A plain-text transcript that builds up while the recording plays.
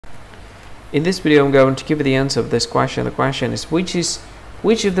In this video, I'm going to give you the answer of this question. The question is which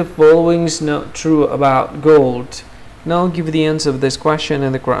of the following is not true about gold? Now I'll give you the answer of this question,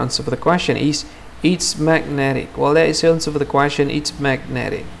 and the correct answer for the question is it's magnetic. Well, that is the answer for the question. It's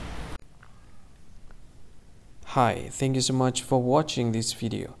magnetic. Hi, thank you so much for watching this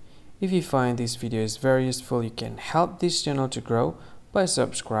video. If you find this video is very useful, you can help this channel to grow by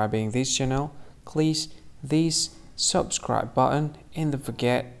subscribing this channel. Please this subscribe button and don't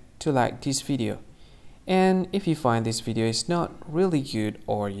forget to like this video. And if you find this video is not really good,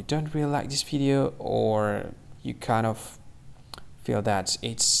 or you don't really like this video, or you kind of feel that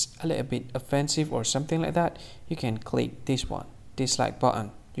it's a little bit offensive or something like that, you can click this one, dislike button.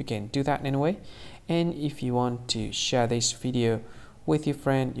 You can do that anyway. And if you want to share this video with your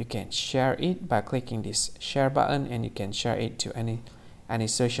friend, you can share it by clicking this share button, and you can share it to any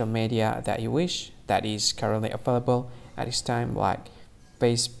social media that you wish that is currently available at this time, like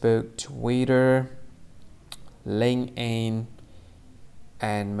Facebook, Twitter, LinkedIn,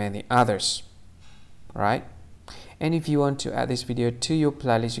 and many others, right? And if you want to add this video to your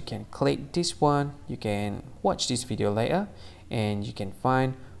playlist, you can click this one. You can watch this video later, and you can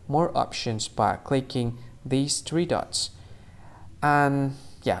find more options by clicking these three dots. And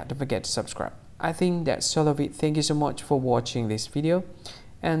yeah, don't forget to subscribe. I think that's all of it. Thank you so much for watching this video,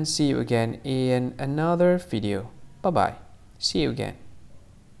 and see you again in another video. Bye bye. See you again.